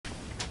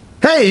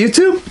Hey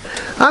YouTube,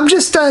 I'm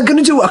just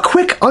gonna do a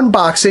quick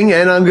unboxing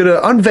and I'm gonna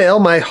unveil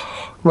my,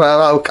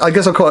 well, I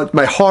guess I'll call it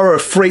my horror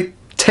freight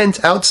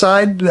tent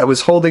outside that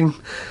was holding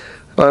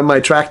my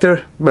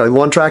tractor, my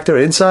lawn tractor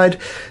inside,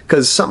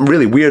 because something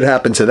really weird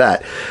happened to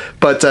that.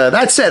 But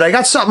that said, I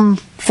got something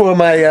for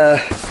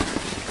my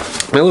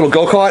my little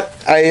go-kart.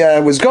 I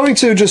was going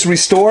to just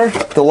restore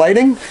the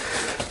lighting,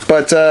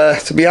 but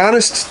to be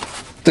honest,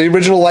 the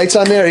original lights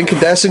on there,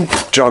 incandescent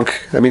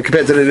junk. I mean,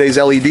 compared to today's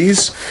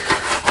LEDs.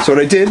 So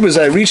what I did was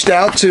I reached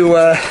out to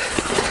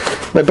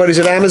my buddies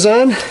at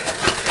Amazon,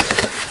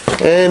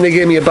 and they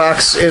gave me a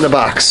box in a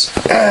box.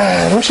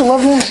 Don't you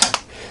love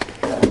that?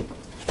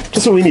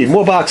 That's what we need,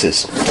 more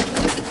boxes.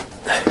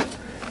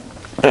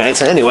 Alright,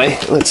 so anyway,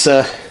 let's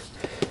there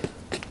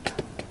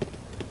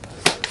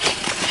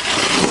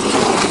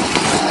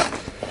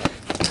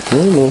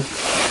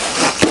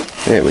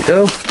we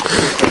go.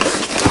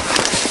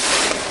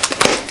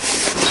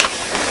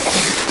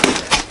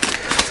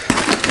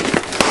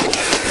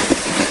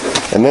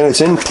 And then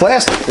it's in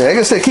plastic. I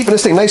guess they're keeping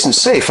this thing nice and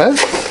safe, huh?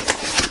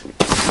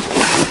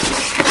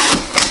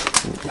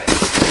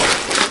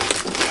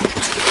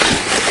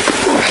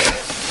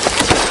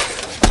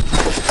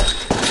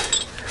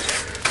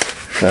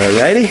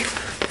 Alrighty.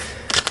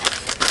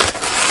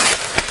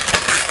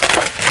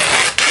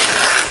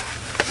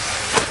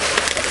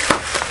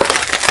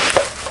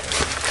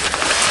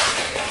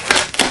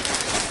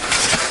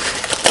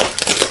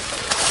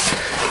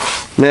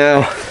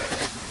 Now,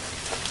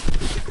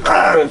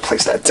 I'm going to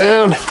place that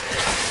down.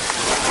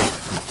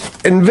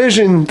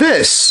 Envision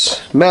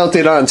this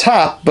mounted on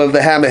top of the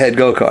Hammerhead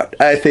go-kart.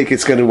 I think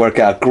it's going to work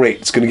out great.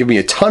 It's going to give me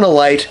a ton of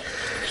light,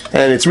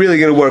 and it's really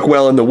going to work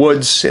well in the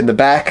woods in the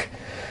back,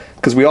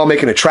 because we're all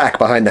making a track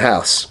behind the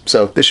house.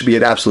 So this should be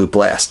an absolute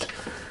blast.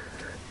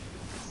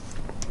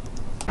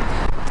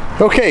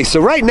 Okay,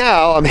 so right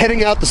now I'm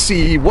heading out to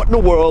see what in the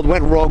world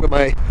went wrong with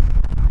my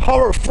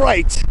horror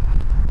fright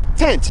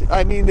tent.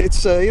 I mean,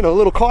 it's you know, a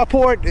little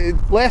carport. It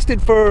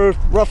lasted for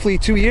roughly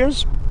 2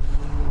 years,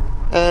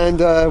 and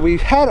we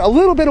had a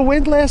little bit of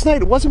wind last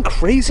night. It wasn't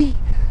crazy.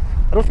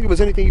 I don't think it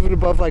was anything even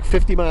above like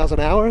 50 miles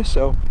an hour,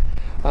 so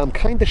I'm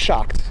kind of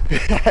shocked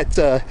at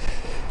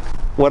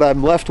what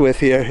I'm left with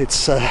here.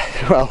 It's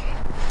well,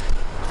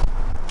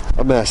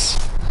 a mess.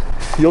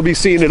 You'll be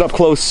seeing it up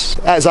close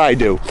as I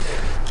do.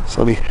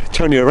 So let me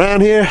turn you around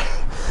here.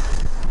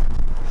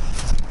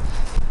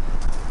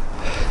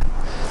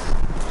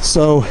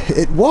 So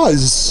it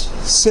was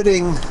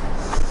sitting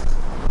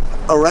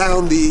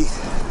around the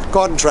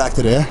garden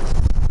tractor there.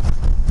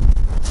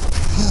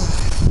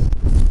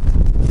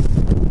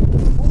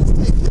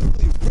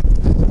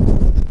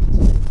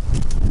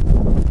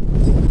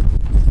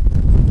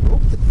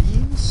 Broke the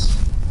beams.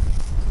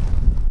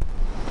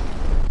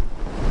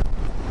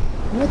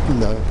 What in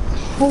the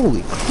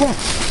holy crap?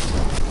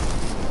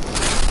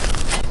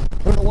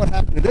 I don't know what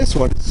happened to this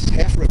one. It's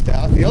half ripped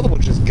out. The other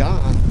one's just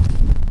gone.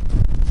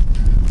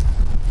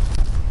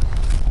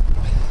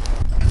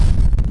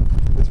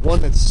 One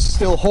that's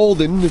still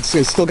holding, it's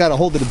still got a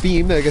hold of the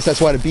beam. I guess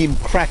that's why the beam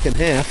cracked in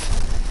half.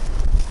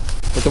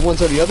 But the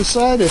ones on the other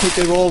side, I think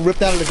they were all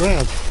ripped out of the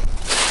ground.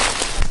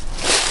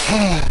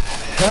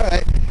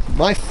 Alright,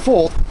 my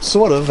fault,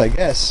 sort of, I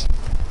guess.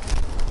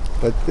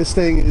 But this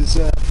thing is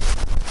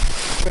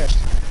trashed.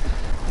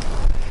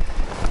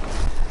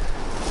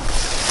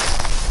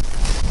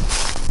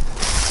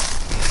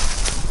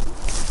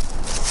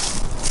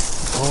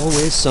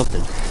 Always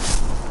something.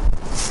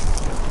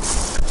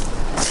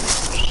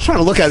 Trying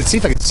to look at it, see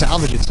if I can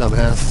salvage it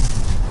somehow.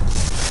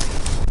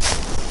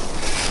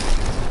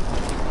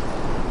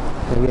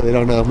 I really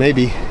don't know,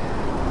 maybe.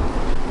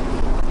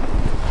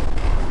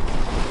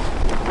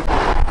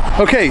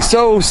 Okay,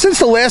 so since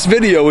the last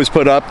video was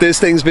put up, this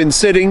thing's been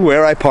sitting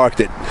where I parked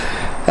it.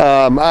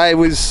 I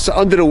was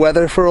under the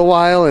weather for a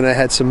while and I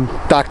had some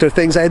doctor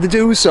things I had to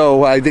do,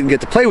 so I didn't get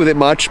to play with it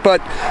much,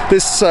 but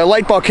this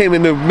light bar came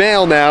in the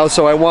mail now,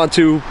 so I want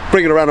to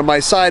bring it around on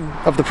my side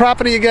of the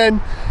property again.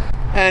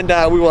 And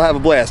we will have a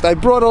blast. I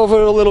brought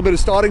over a little bit of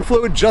starting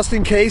fluid just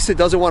in case it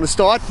doesn't want to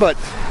start, but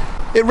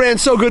it ran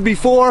so good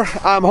before,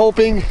 I'm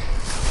hoping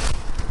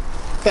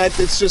that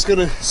it's just going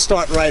to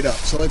start right up.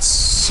 So let's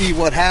see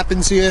what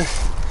happens here.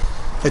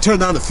 I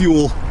turned on the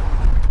fuel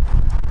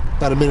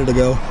about a minute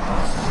ago.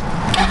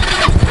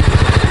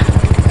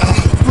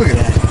 Look at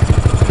that.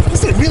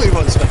 This thing really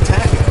runs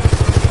spectacular.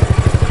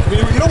 I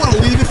mean, you don't want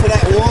to leave it for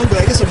that long, but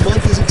I guess a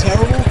month isn't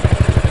terrible.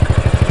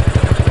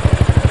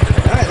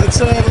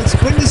 Let's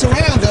bring this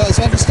around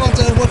so I can start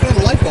working on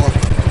the light bar.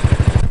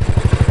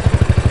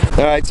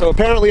 Alright, so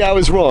apparently I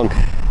was wrong.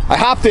 I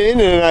hopped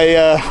in and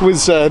I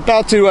was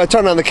about to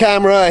turn on the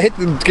camera. I hit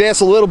the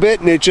gas a little bit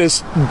and it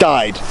just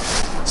died.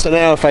 So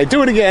now if I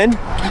do it again,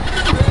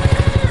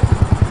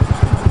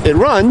 it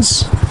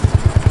runs,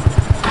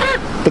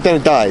 but then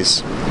it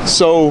dies.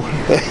 So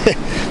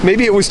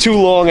maybe it was too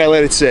long, I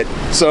let it sit.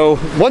 So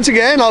once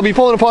again, I'll be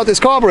pulling apart this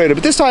carburetor,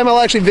 but this time I'll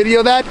actually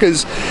video that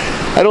because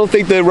I don't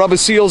think the rubber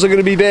seals are going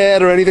to be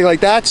bad or anything like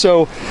that.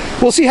 So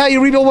we'll see how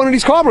you rebuild one of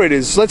these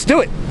carburetors. Let's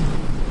do it.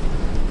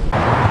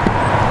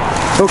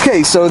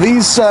 Okay, so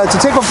these, to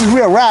take off the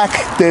rear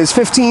rack, there's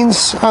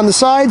 15s on the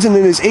sides, and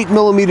then there's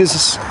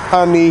 8mm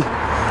on the,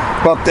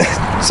 well,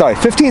 sorry,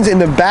 15s in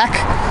the back,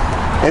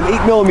 and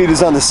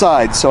 8mm on the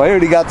side. So I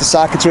already got the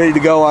sockets ready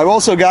to go. I've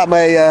also got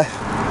my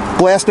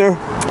blaster.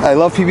 I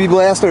love PB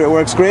Blaster, it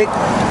works great.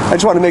 I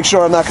just want to make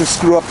sure I'm not going to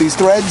screw up these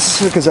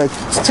threads, because I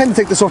tend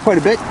to take this off quite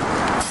a bit,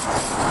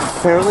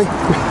 apparently.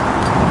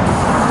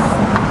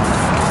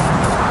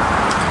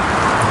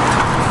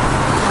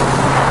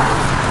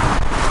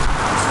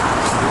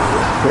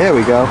 There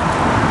we go.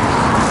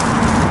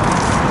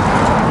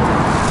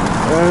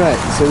 Alright,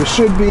 so there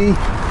should be,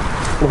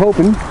 I'm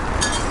hoping,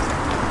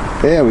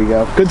 there we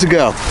go, good to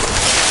go.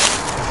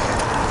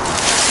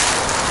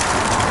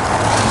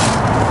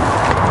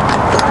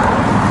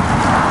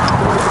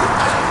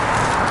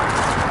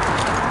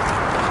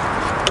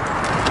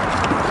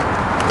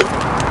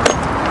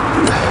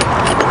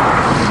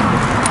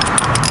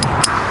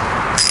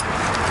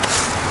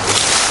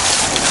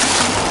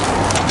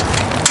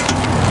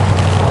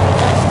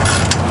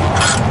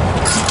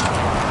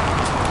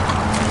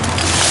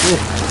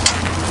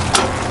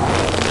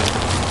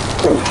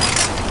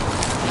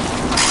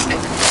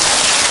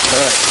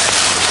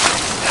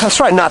 I'll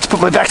try not to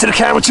put my back to the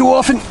camera too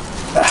often.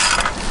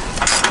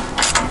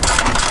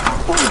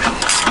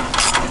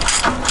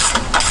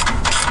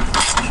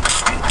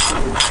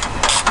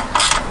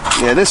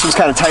 Yeah, this one's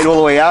kind of tight all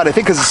the way out. I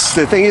think because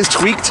the thing is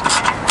tweaked,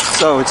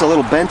 so it's a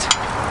little bent.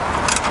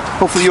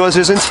 Hopefully yours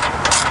isn't.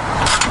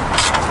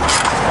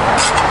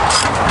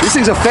 These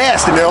things are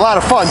fast and they're a lot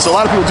of fun, so a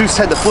lot of people do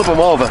tend to flip them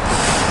over.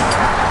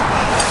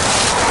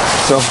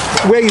 So,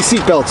 wear your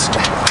seatbelts.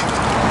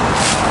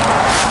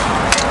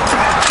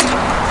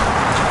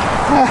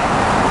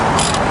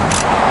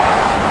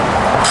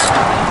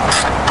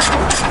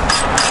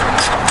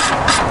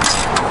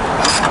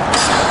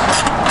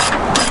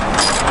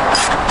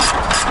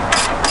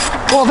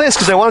 All this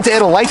because I wanted to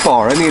add a light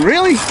bar. I mean,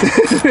 really?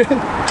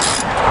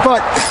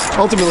 But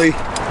ultimately,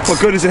 what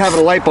good is it having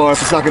a light bar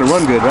if it's not going to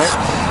run good, right?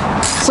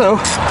 So,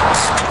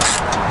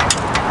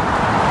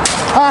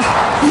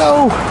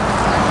 no,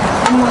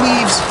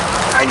 leaves.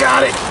 I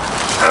got it.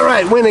 All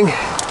right, winning.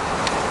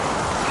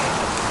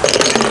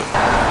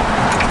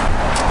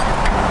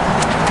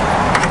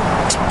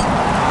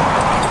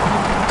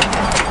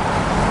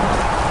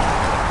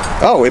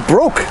 Oh, it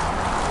broke.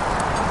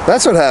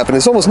 That's what happened.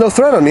 There's almost no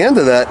thread on the end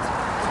of that.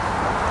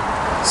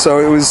 So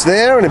it was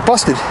there and it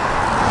busted.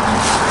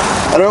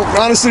 I don't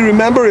honestly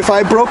remember if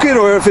I broke it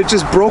or if it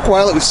just broke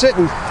while it was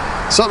sitting.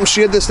 Something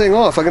sheared this thing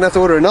off. I'm gonna have to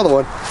order another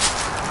one.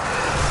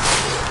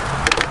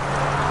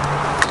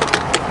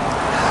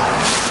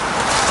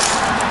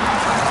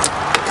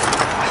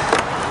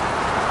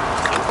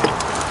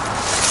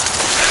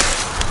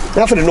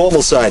 Now for the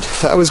normal side.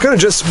 I was gonna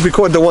just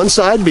record the one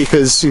side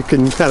because you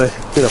can kind of,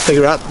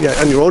 figure out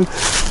on your own.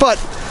 But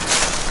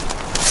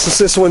since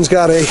this one's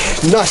got a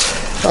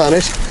nut on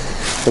it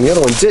and the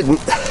other one didn't,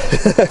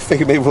 I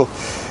figured maybe we'll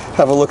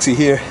have a look-see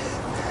here.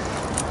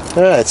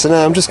 Alright, so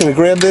now I'm just going to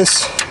grab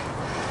this.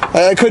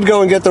 I could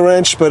go and get the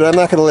wrench, but I'm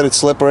not going to let it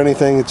slip or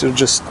anything. It'll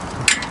just,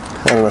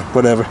 I don't know,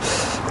 whatever.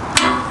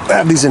 I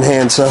have these in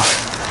hand, so.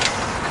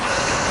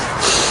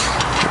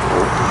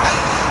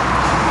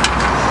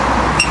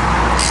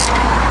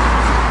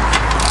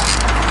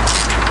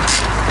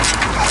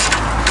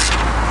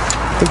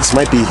 I think this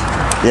might be,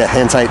 yeah,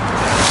 hand tight.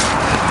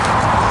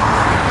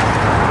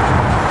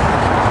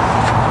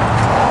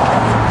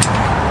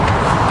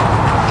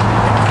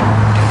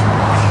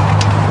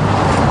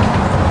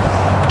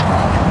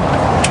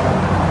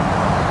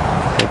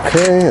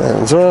 Okay, that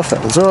one's off,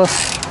 that one's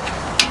off.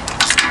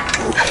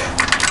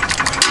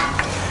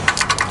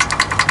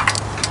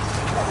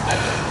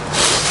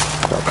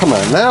 Oh, come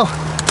on now.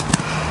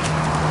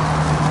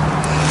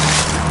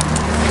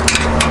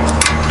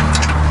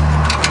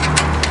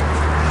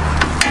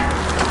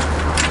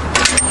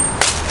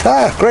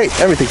 Ah, great,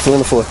 everything flew on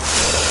the floor.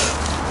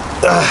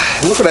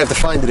 Look what I have to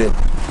find it in.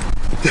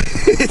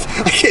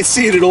 I can't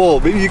see it at all.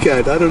 Maybe you can,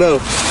 I don't know.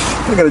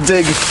 I gotta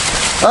dig.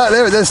 Ah,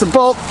 there's the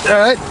bolt.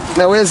 Alright,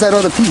 now where's that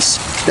other piece?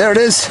 There it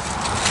is.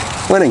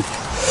 Winning.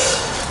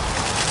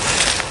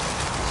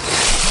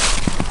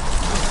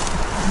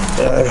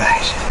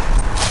 Alright.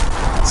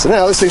 So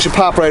now this thing should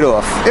pop right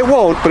off. It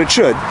won't, but it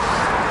should.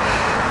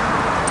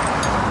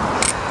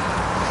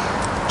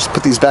 Just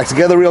put these back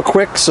together real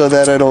quick so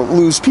that I don't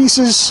lose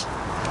pieces.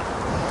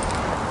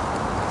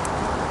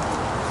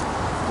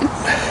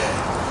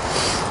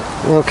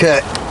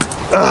 Okay.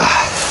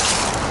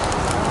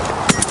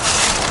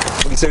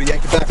 So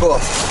yank it back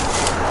off.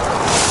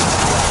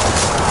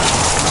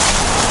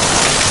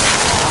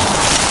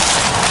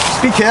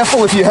 Just be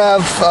careful if you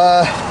have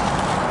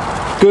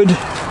good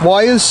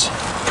wires,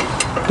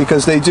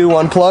 because they do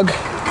unplug.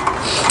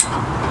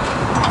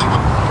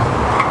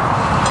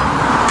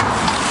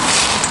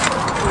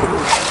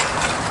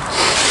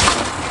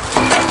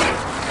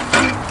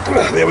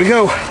 There we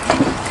go.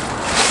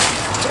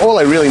 That's all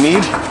I really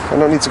need. I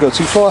don't need to go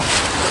too far.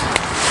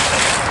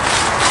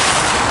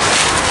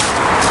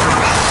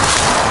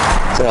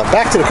 Now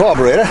back to the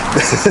carburetor.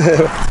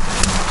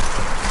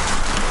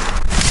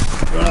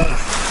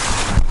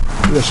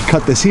 Maybe I should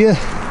cut this here.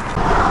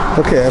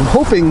 Okay, I'm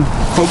hoping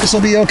focus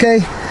will be okay.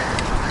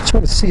 I'm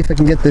trying to see if I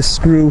can get this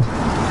screw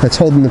that's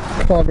holding the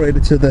carburetor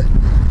to the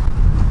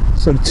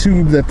sort of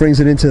tube that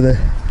brings it into the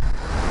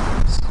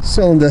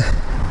cylinder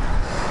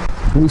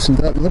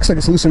loosened up. It looks like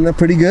it's loosening up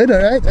pretty good. All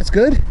right, that's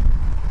good.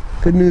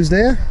 Good news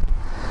there.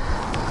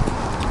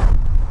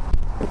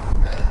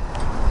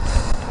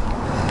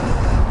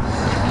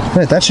 All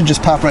right, that should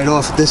just pop right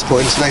off at this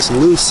point. It's nice and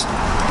loose.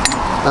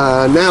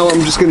 Now I'm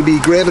just going to be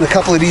grabbing a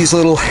couple of these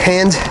little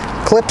hand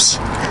clips,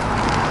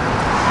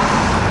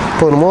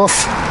 pulling them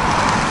off.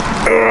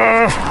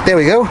 There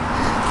we go.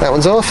 That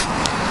one's off.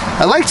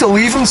 I like to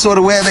leave them sort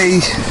of where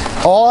they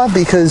are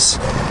because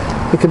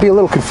it can be a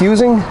little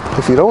confusing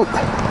if you don't.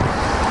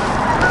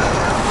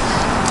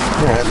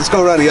 Alright, let's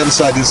go around the other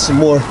side. There's some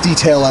more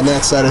detail on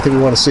that side I think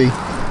we want to see.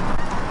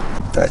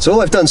 Alright, so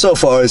all I've done so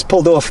far is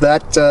pulled off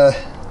that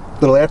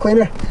little air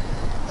cleaner,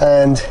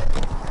 and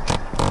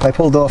I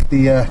pulled off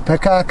the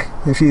petcock.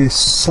 If you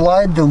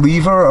slide the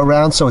lever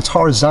around so it's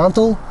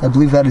horizontal, I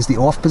believe that is the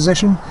off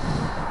position.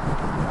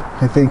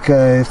 I think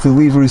if the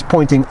lever is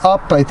pointing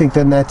up, I think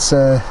then that's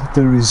the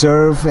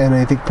reserve, and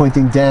I think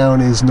pointing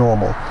down is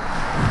normal.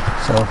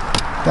 So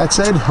that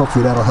said,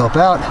 hopefully that'll help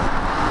out.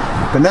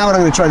 But now what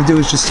I'm going to try to do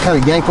is just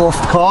kind of yank off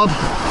the carb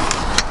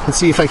and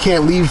see if I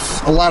can't leave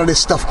a lot of this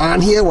stuff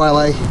on here while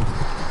I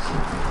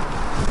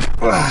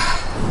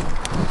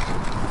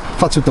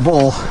futz with the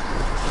bowl.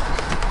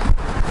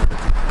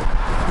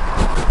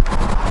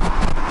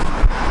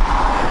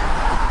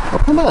 Oh,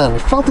 come on, I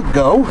felt it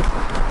go.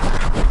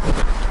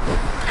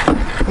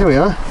 Here we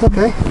are,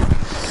 okay.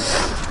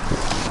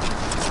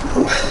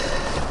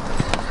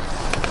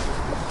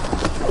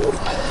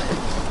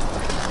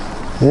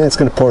 Yeah, it's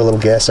going to pour a little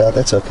gas out,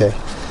 that's okay.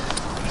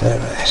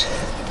 Alright.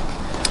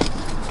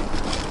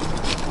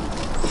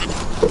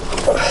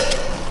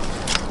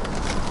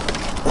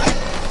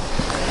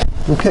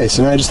 Okay,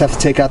 so now I just have to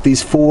take out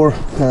these 4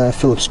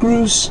 Phillips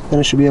screws, then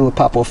I should be able to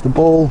pop off the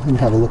bowl and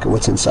have a look at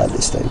what's inside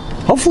this thing.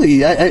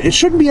 Hopefully, it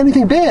shouldn't be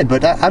anything bad,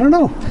 but I don't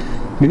know.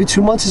 Maybe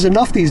 2 months is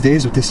enough these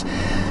days with this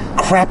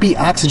crappy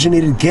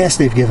oxygenated gas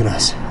they've given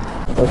us.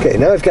 Okay,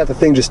 now I've got the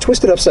thing just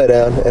twisted upside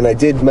down, and I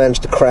did manage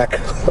to crack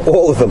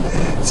all of them.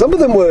 Some of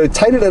them were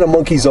tighter than a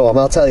monkey's arm,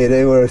 I'll tell you.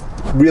 They were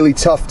really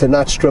tough to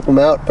not strip them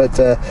out, but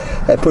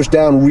I pushed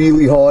down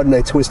really hard and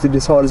I twisted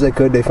as hard as I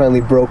could. They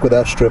finally broke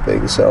without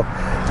stripping, so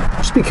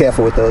just be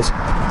careful with those.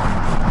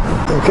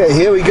 Okay,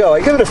 here we go.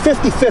 I give it a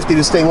 50-50.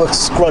 This thing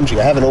looks scrunchy.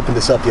 I haven't opened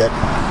this up yet,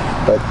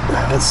 but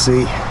let's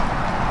see.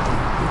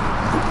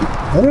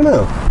 I don't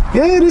know.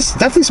 Yeah, there's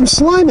definitely some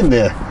slime in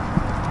there.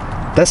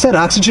 That's that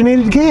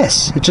oxygenated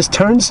gas. It just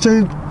turns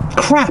to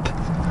crap.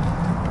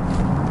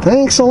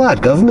 Thanks a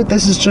lot, government.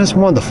 This is just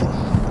wonderful.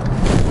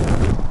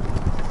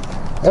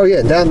 Oh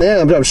yeah, down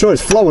there, I'm sure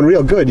it's flowing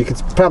real good. You can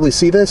probably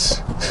see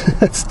this.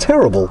 That's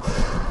terrible.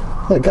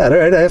 Oh my God,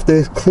 alright, I have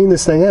to clean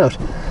this thing out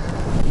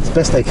as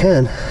best I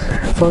can.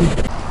 Fun.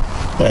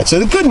 Alright, so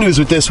the good news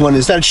with this one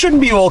is that it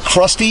shouldn't be all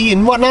crusty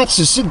and whatnot.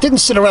 So it didn't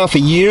sit around for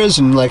years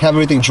and like have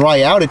everything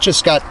dry out. It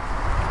just got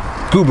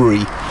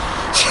goobery.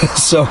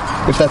 So,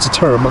 if that's a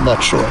term, I'm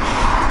not sure.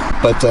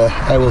 But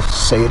I will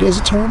say it is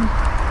a term,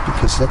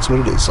 because that's what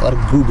it is. A lot of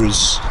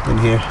goobers in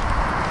here.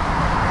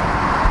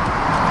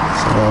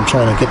 So now I'm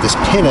trying to get this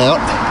pin out.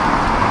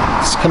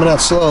 It's coming out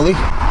slowly.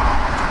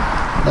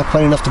 Not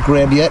quite enough to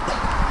grab yet.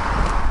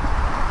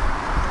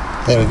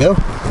 There we go.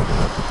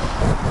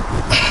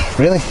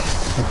 Really?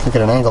 Let's look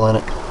at an angle on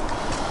it.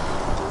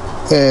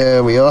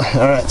 There we are.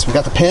 Alright, so we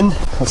got the pin.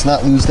 Let's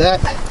not lose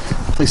that.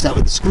 Place that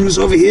with the screws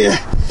over here.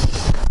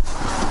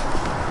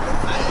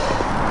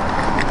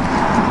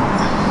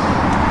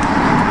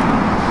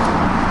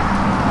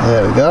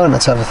 There we go, and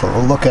let's have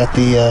a look at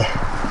the,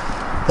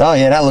 oh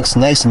yeah, that looks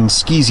nice and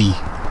skeezy.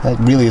 That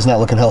really is not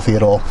looking healthy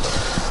at all.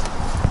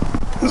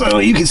 So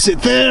you can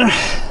sit there,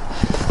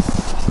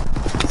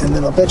 and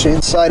then I'll bet you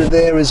inside of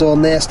there is all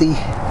nasty.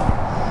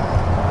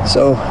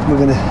 So we're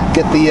going to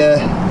get the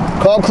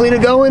carb cleaner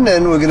going,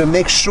 and we're going to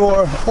make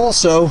sure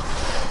also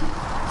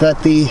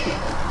that the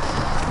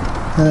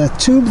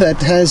tube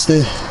that has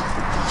the,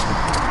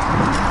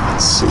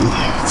 let's see,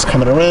 it's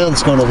coming around,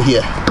 it's going over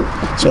here.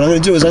 So what I'm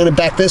going to do is I'm going to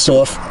back this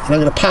off, and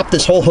I'm going to pop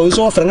this whole hose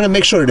off, and I'm going to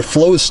make sure that it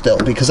flows still,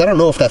 because I don't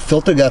know if that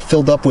filter got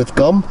filled up with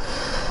gum,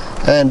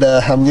 and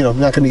I'm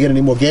not going to get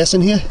any more gas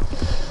in here.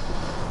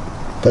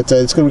 But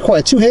it's going to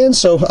require 2 hands,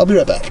 so I'll be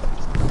right back.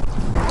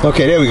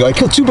 Okay, there we go. I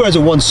killed 2 birds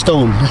with 1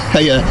 stone.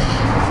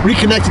 I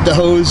reconnected the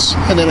hose,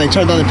 and then I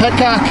turned on the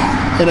petcock,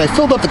 and I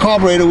filled up the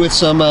carburetor with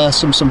some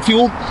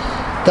fuel.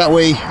 That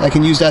way I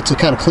can use that to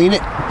kind of clean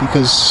it,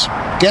 because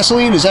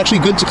gasoline is actually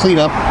good to clean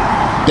up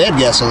bad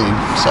gasoline.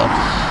 So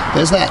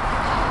there's that.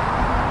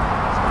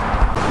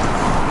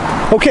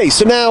 Okay,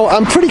 so now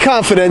I'm pretty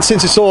confident,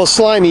 since it's all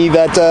slimy,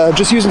 that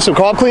just using some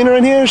carb cleaner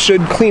in here should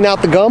clean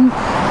out the gum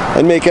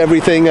and make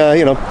everything,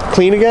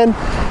 clean again.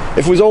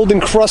 If it was old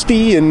and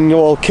crusty and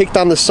all caked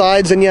on the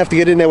sides, then you have to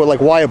get in there with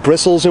like wire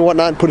bristles and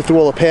whatnot and put it through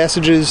all the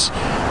passages.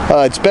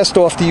 It's best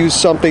off to use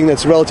something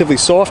that's relatively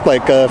soft,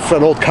 like for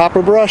an old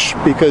copper brush,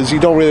 because you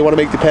don't really want to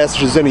make the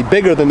passages any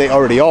bigger than they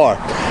already are.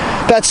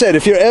 That said,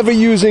 if you're ever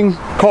using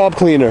carb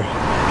cleaner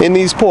in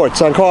these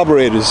ports on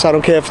carburetors, I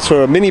don't care if it's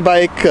for a mini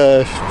bike,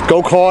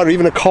 go-kart, or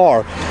even a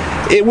car,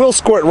 it will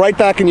squirt right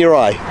back in your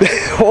eye.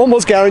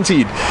 Almost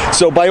guaranteed.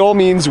 So by all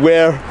means,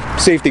 wear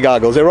safety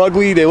goggles. They're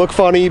ugly, they look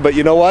funny, but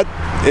you know what?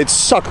 It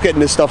sucks getting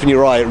this stuff in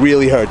your eye. It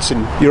really hurts,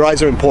 and your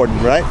eyes are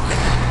important, right?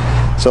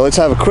 So let's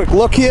have a quick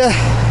look here.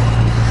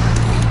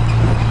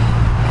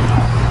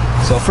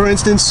 So for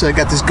instance, I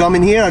got this gum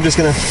in here. I'm just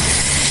gonna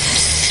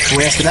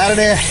blast it out of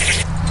there.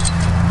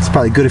 It's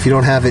probably good if you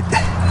don't have it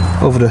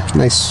over the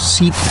nice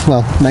seat.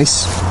 Well,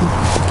 nice.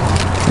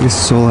 I guess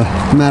it's all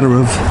a matter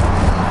of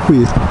who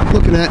you're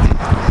looking at.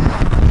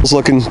 It's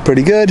looking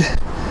pretty good.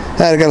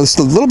 I got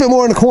a little bit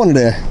more in the corner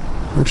there.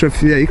 Not sure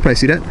if, yeah, you can probably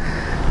see that.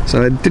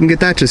 So I didn't get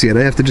that just yet.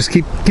 I have to just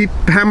keep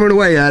hammering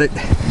away at it.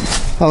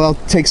 I'll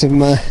take some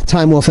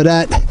time off of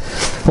that.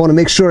 I want to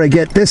make sure I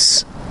get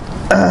this.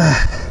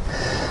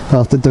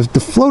 Well, the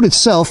float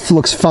itself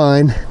looks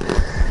fine.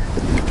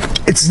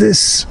 It's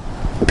this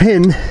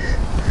pin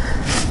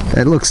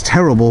that looks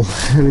terrible.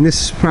 I mean,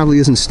 this probably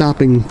isn't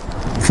stopping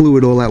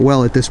fluid all that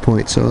well at this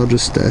point, so I'll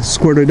just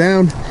squirt her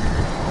down.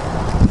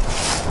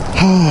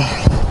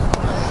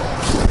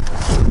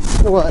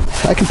 You know what?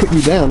 I can put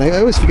you down. I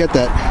always forget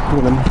that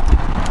when I'm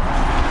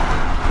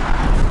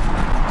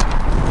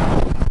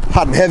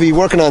hot and heavy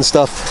working on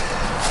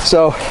stuff.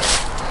 So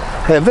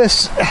I have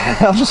this.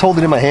 I'll just hold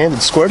it in my hand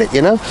and squirt it,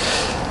 you know,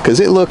 because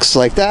it looks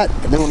like that,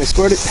 and then when I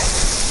squirt it,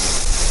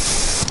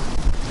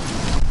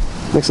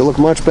 makes it look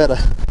much better.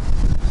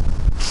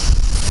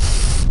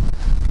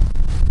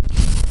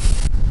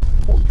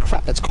 Holy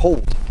crap, that's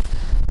cold.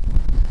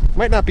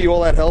 Might not be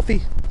all that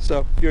healthy,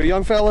 so if you're a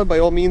young fella, by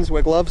all means,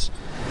 wear gloves.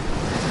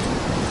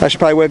 I should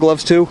probably wear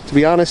gloves too, to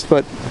be honest,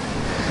 but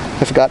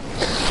I forgot.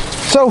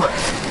 So,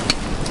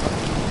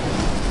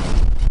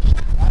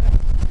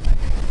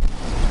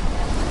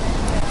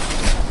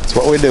 that's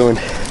what we're doing.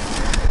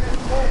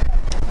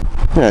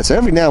 Alright, so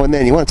every now and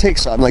then you want to take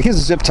something, like here's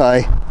a zip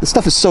tie. This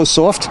stuff is so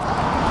soft,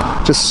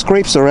 just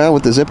scrapes around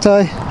with the zip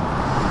tie.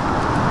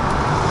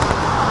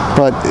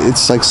 But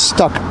it's like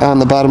stuck on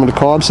the bottom of the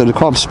carb, so the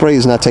carb spray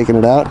is not taking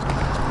it out.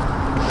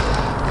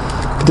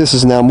 But this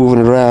is now moving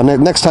it around.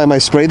 Next time I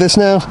spray this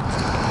now,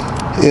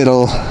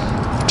 it'll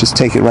just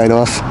take it right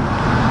off.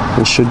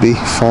 It should be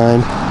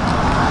fine.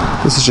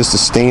 This is just a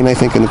stain, I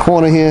think, in the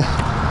corner here.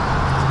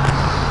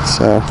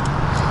 So,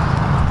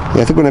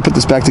 yeah, I think when I put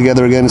this back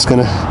together again, it's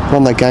gonna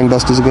run like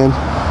gangbusters again.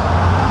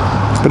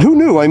 But who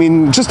knew? I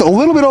mean, just a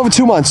little bit over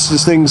 2 months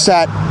this thing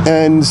sat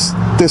and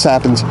this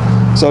happened.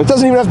 So it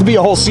doesn't even have to be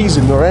a whole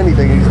season or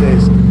anything these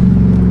days.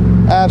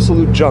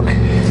 Absolute junk.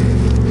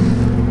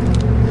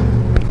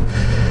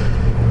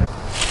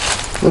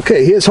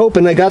 Okay, here's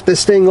hoping I got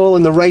this thing all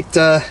in the right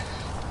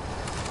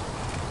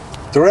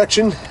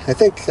direction. I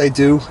think I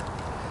do.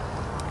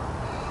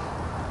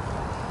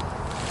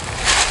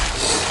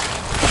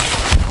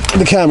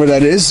 The camera,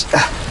 that is.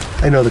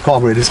 I know the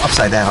carburetor is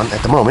upside down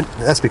at the moment.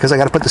 That's because I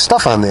got to put the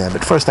stuff on there.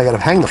 But first I got to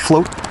hang the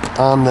float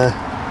on the...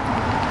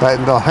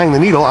 I'll hang the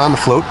needle on the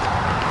float.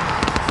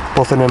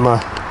 Both of them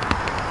are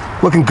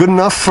looking good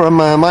enough from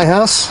my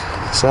house.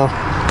 So,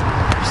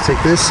 just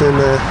take this and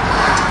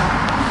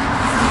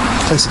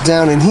place it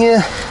down in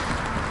here.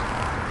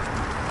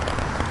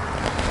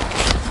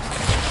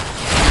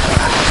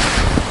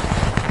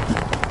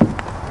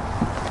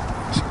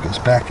 So it goes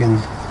back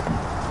in.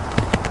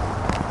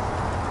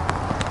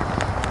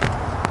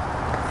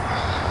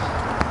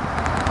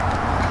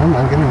 Come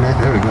on, get in there.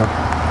 There we go.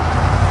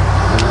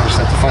 And I just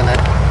have to find that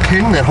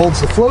pin that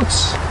holds the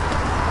floats.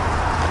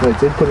 I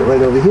did put it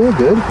right over here.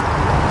 Good.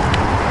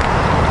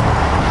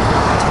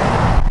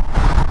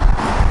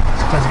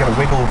 Sometimes you gotta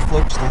wiggle the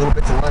float just a little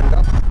bit to line it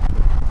up.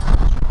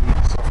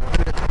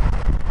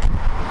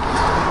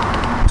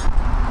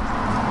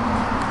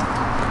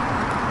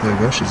 There we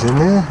go. She's in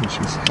there and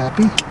she's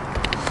happy.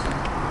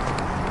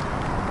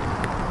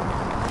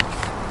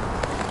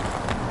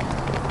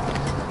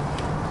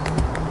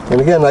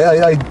 And again,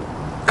 I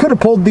could have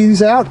pulled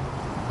these out,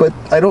 but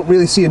I don't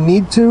really see a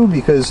need to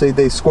because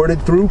they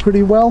squirted through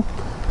pretty well.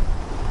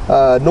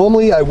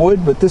 Normally I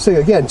would, but this thing,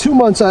 again, 2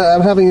 months, I'm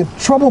having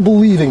trouble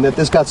believing that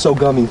this got so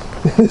gummy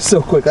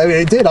so quick. I mean,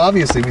 it did,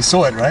 obviously. We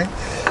saw it, right?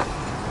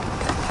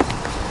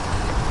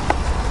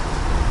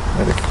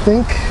 But I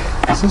think,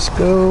 does this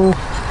go?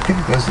 I think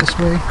it goes this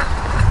way.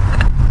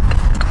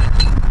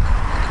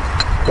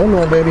 Come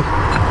on, baby.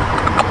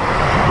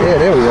 Yeah,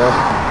 there we go.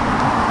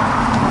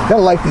 I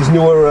like these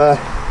newer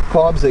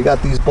carbs. They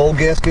got these bowl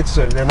gaskets.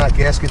 They're not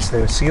gaskets,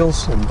 they're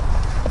seals, and you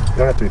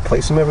don't have to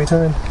replace them every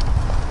time.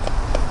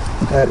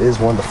 That is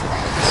wonderful.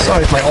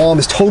 Sorry if my arm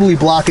is totally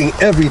blocking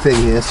everything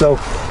here. So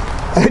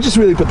I just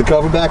really put the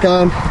cover back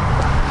on.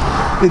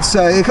 It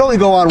can only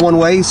go on one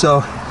way,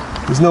 so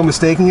There's no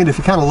mistaking it. If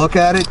you kind of look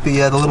at it,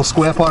 the little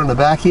square part on the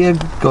back here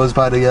goes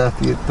by the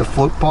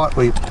float part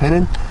where you pin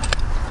in.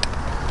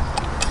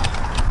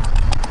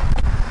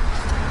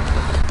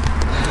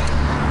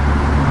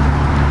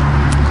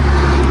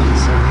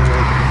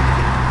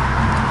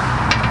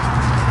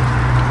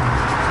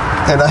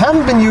 And I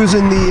haven't been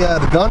using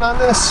the gun on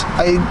this.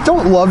 I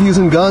don't love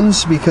using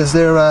guns because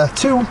they're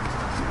too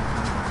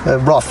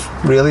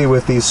rough, really,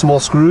 with these small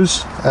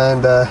screws.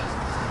 And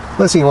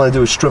last thing you want to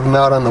do is strip them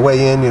out on the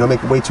way in, you know,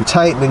 make it way too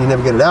tight, and then you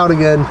never get it out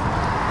again.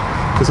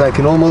 Because I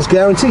can almost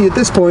guarantee at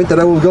this point that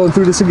I will be going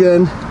through this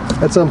again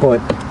at some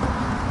point.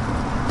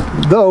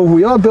 Though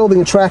we are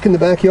building a track in the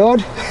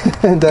backyard,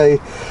 and I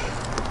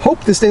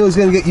hope this thing is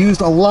going to get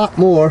used a lot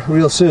more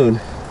real soon.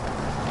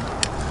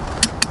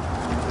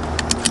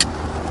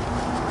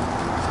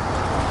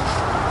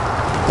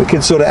 The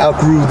kids sort of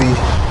outgrew the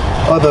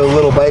other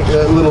little bike,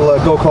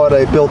 go-kart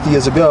I built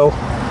years ago.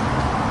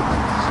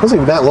 It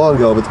wasn't even that long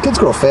ago, but the kids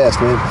grow fast,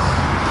 man.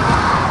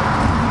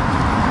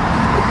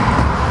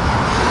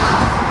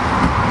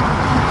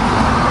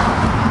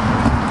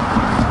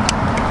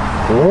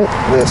 Alright,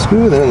 I'm going to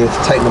screw, then I'm going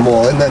to tighten them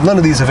all. And none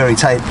of these are very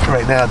tight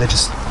right now, they're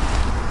just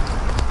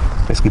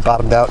basically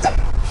bottomed out.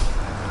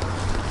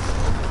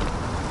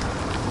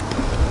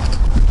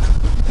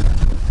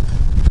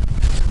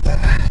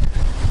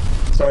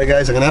 Sorry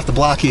guys, I'm going to have to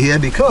block you here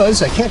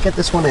because I can't get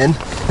this one in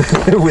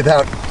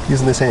without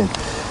using this hand.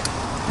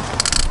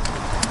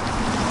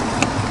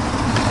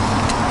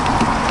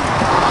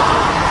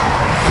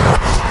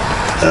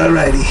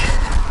 Alrighty,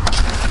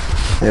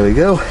 there we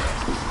go.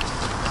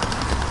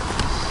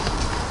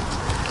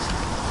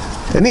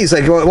 And these,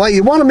 like, well,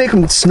 you want to make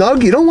them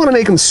snug, you don't want to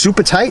make them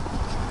super tight.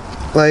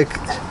 Like,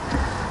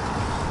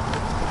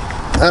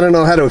 I don't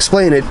know how to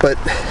explain it, but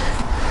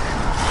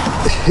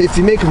if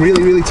you make them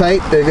really, really tight,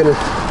 they're gonna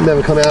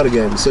never come out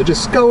again. So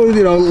just go,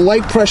 you know,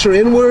 light pressure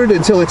inward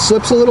until it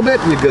slips a little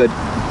bit, and you're good.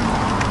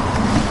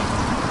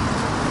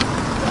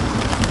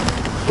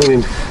 I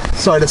mean,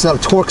 sorry, that's not a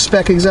torque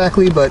spec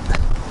exactly, but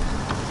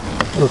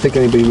I don't think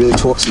anybody really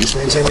torques these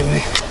things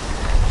anyway.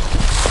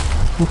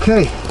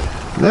 Okay,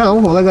 now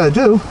all I gotta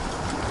do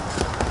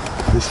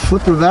is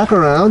flip her back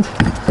around,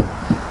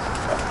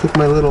 take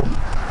my little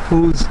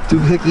hose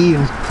doohickey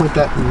and point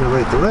that in the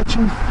right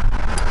direction.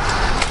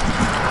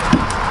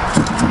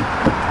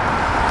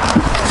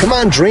 Come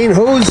on, drain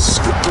hose,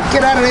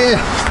 get out of there.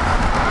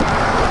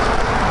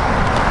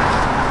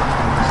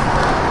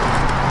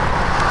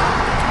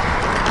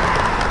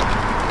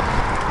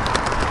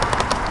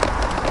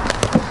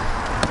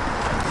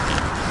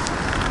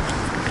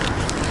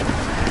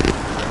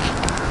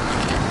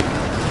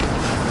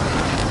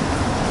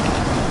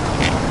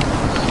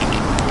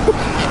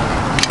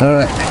 All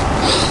right,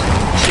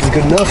 this is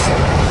good enough.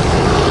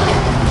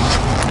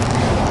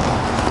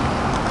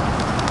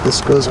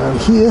 This goes on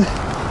here.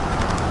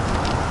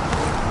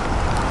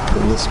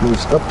 And this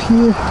moves up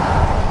here.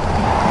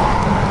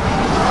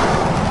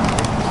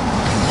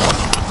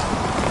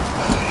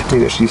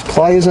 Maybe I should use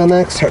pliers on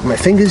that, start my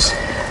fingers.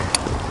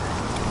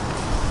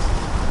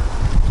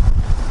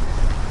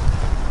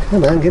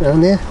 Come on, get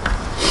on there.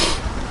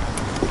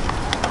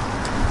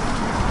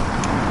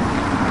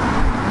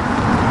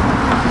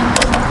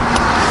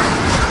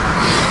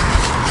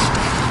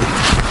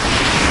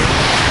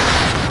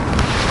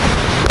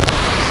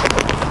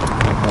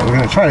 What we're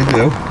going to try to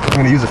do, I'm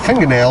going to use a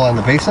fingernail on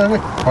the base of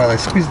it while I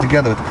squeeze it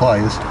together with the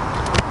pliers.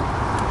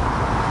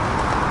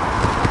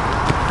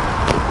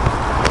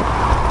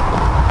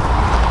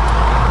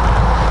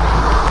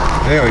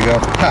 There we go.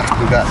 Ha!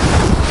 We got it.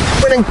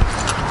 Winning!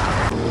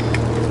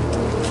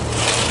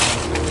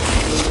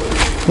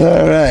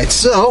 Alright,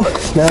 so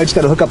now I just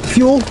got to hook up the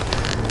fuel.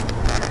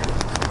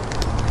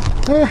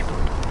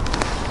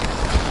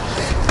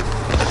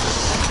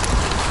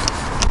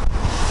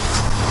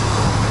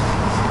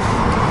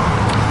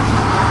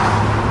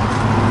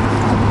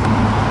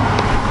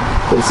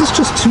 Is this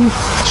just too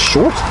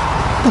short?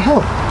 What the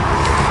hell?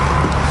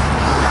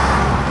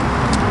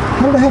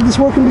 How did I have this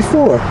working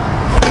before?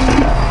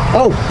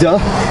 Oh, duh.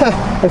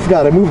 I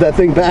forgot, I moved that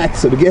thing back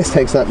so the gas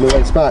tank's not in the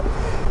right spot.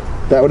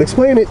 That would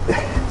explain it.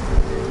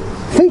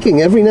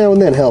 Thinking every now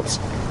and then helps.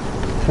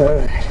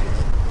 Alright.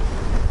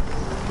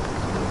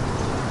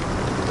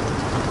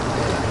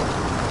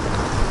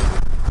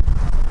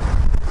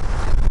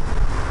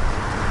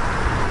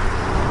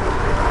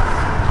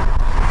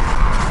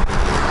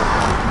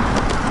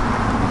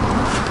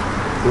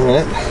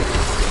 Alright,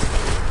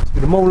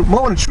 a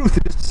moment of truth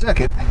in just a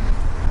second.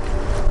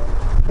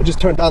 I just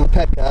turned on the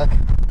petcock.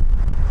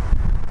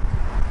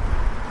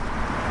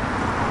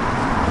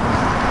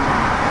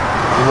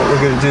 And what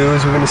we're going to do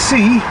is we're going to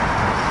see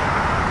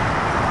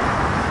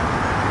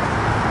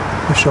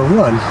if she'll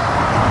run.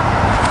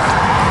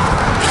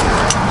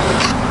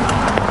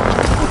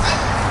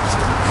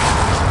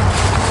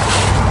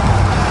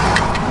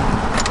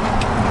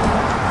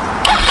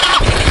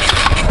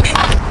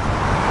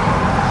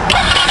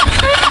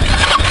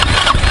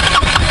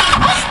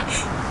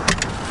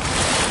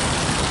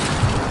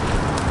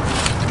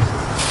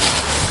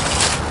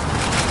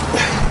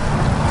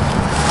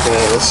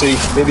 Let's see,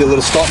 maybe a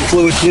little starting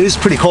fluid. It is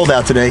pretty cold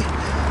out today.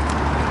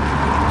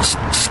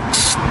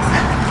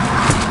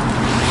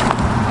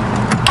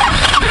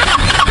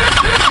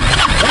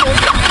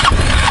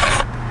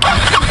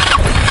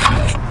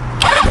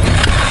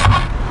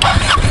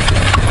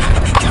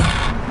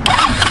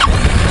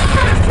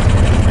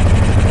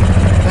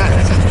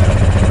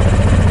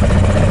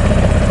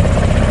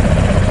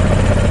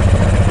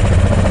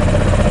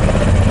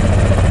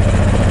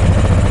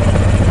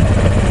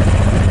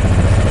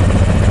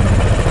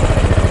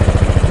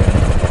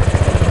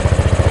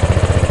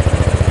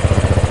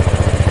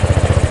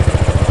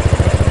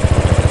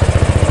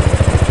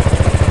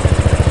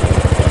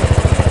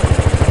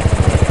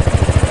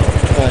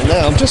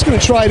 Now I'm just going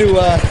to try to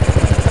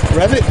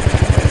rev it.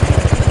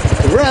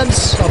 The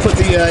revs, I'll put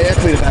the air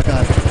cleaner back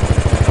on.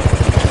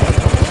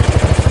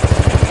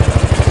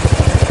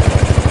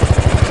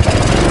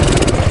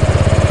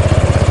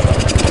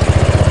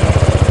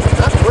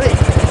 Not great.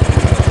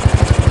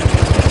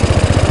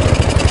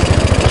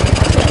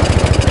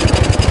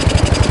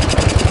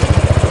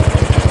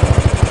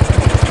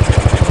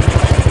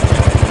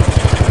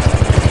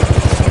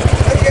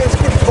 Again, it's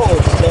pretty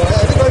cold, so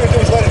I think what I'm going to do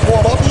is let it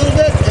warm up a little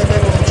bit, and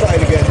then we'll try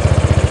it again.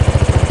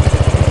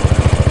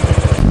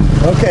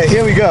 Okay,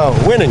 here we go.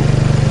 Winning.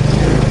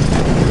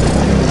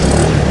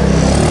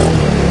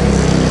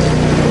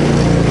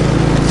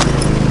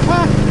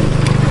 Ah,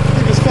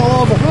 I just fell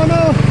over. Oh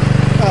no!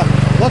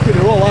 Luckily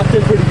they're all locked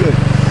in pretty good.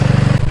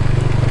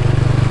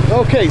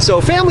 Okay, so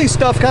family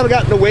stuff kind of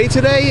got in the way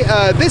today.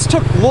 This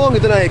took longer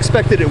than I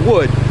expected it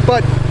would,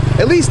 but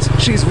at least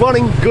she's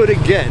running good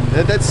again.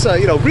 That's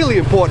you know, really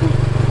important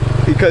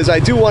because I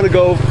do want to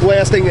go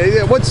blasting.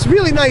 What's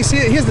really nice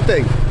here, here's the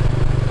thing.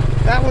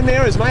 That one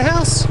there is my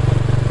house.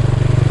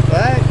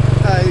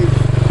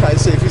 I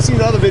say if you've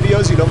seen other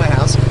videos, you know my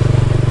house.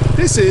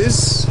 This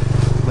is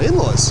my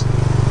in-laws.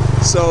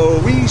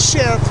 So we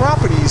share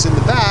properties in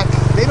the back.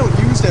 They don't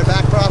use their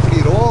back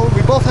property at all.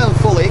 We both have a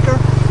full acre.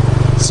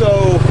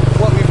 So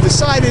what we've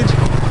decided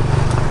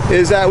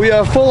is that we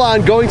are full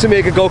on going to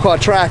make a go-kart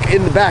track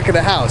in the back of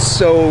the house.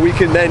 So we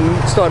can then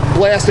start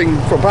blasting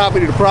from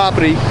property to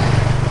property.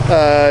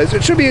 So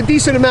it should be a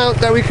decent amount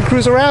that we can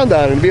cruise around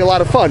on and be a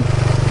lot of fun.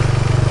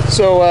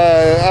 So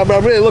I'm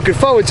really looking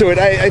forward to it.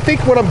 I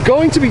think what I'm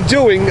going to be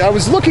doing, I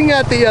was looking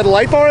at the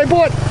light bar I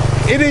bought.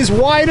 It is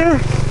wider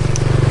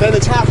than the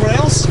top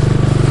rails.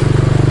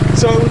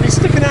 So it would be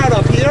sticking out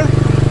up here.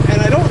 And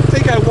I don't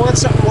think I want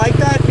something like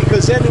that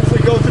because then if we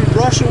go through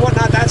brush and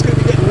whatnot, that's going to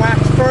be getting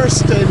whacked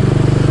first. And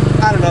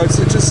I don't know, it's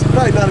just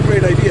probably not a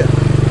great idea.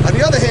 On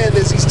the other hand,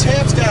 there's these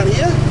tabs down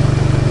here.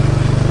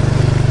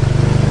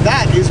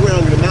 That is where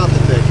I'm going to mount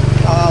the thing.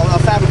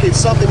 I'll fabricate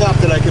something up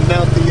that I can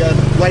mount the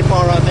light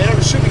bar on there.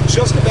 It should be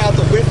just about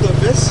the width of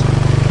this,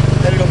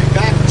 and it'll be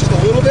back just a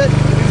little bit.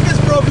 If it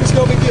gets broken, it's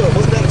no big deal. It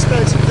wasn't that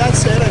expensive. That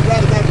said, I'd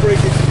rather not break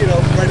it, you know,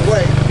 right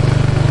away.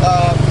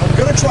 I'm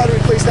gonna try to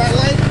replace that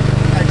light.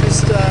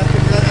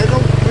 I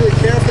don't really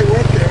care if they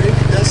work. They're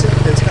incandescent.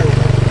 They're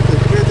terrible. The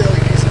grid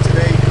LEDs of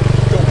today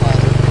don't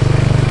bother.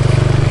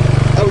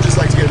 I would just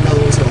like to get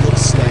another one so it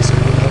looks nicer.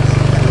 You know,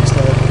 that looks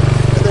horrible.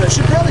 And then I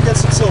should probably get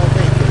some silver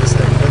paint for this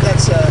thing, but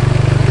that's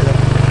you know,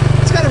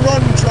 it's got to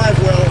run and drive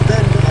well.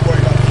 Then I'll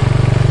worry about it.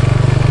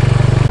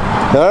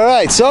 All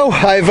right, so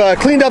I've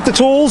cleaned up the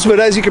tools, but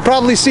as you can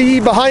probably see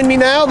behind me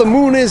now, the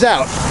moon is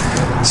out.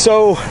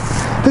 So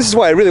this is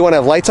why I really want to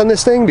have lights on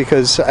this thing,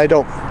 because I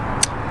don't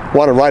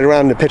want to ride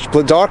around in the pitch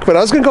dark. But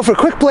I was going to go for a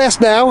quick blast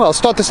now. I'll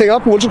start this thing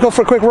up and we'll just go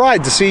for a quick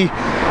ride to see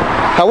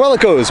how well it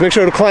goes. Make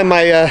sure to climb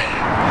my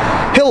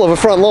hill of a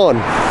front lawn.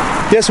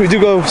 Yes, we do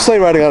go sleigh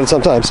riding on it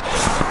sometimes.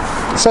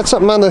 Is that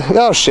something on the...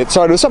 Oh shit,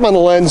 sorry, there's something on the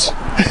lens.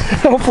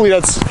 Hopefully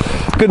that's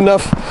good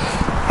enough.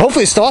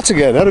 Hopefully it starts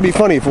again. That'd be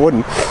funny if it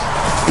wouldn't.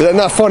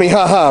 Not funny,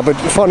 haha, but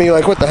funny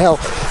like what the hell.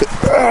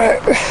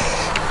 Alright.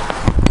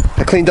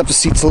 I cleaned up the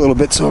seats a little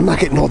bit so I'm not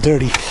getting all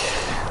dirty.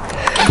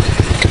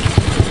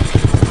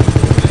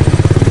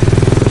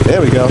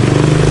 There we go.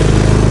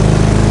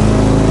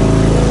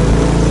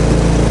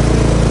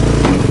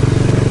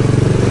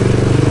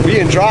 We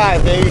in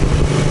drive, baby.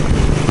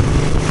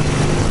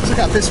 Let's look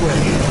out this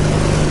way.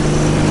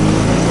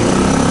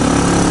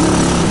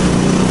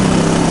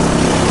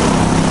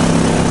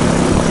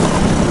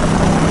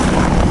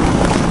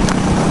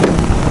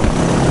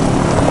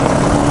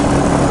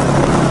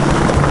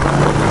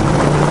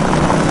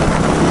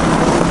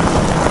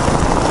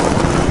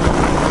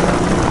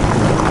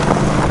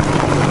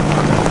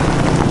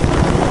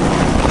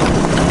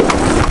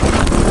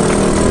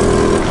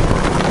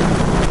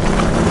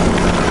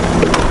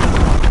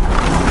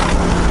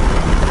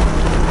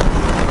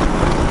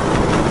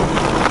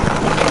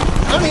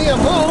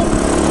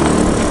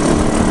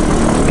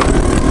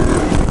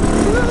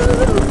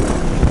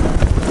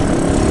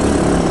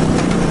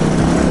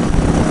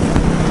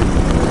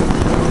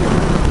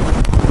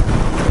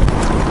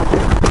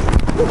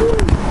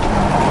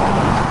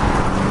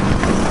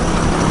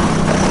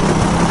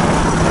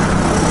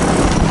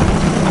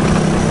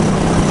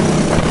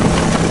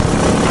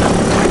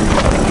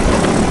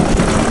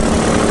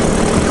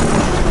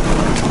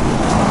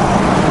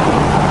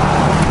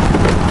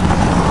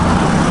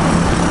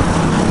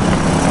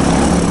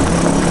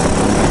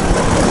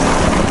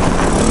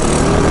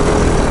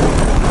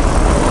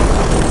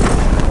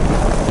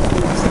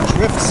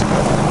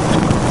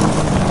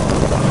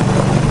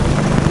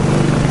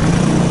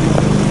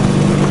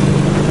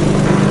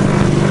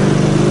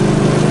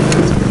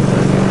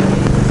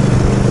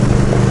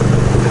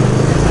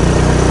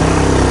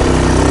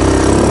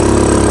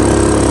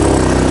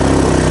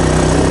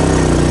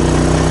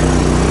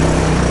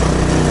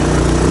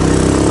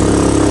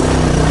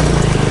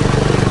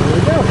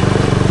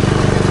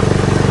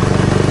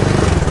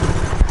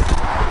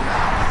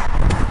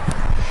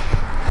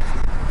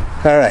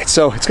 Alright,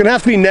 so it's gonna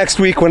have to be next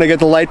week when I get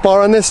the light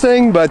bar on this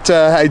thing, but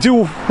I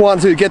do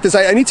want to get this.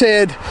 I need to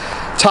add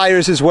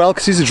tires as well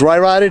because these are dry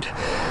rotted,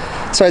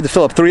 so I had to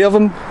fill up 3 of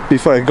them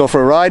before I go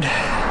for a ride.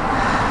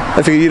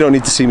 I figure you don't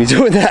need to see me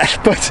doing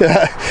that, but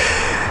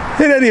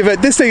in any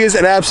event, this thing is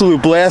an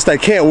absolute blast. I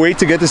can't wait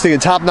to get this thing in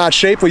top-notch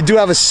shape. We do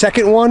have a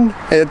second one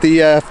at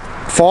the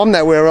farm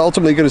that we're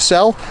ultimately going to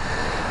sell,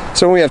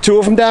 so when we have 2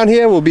 of them down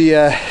here, we'll be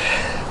I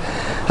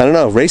don't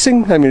know,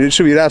 racing? I mean, it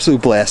should be an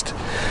absolute blast.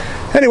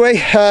 Anyway,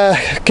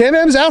 Cam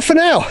M's out for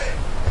now.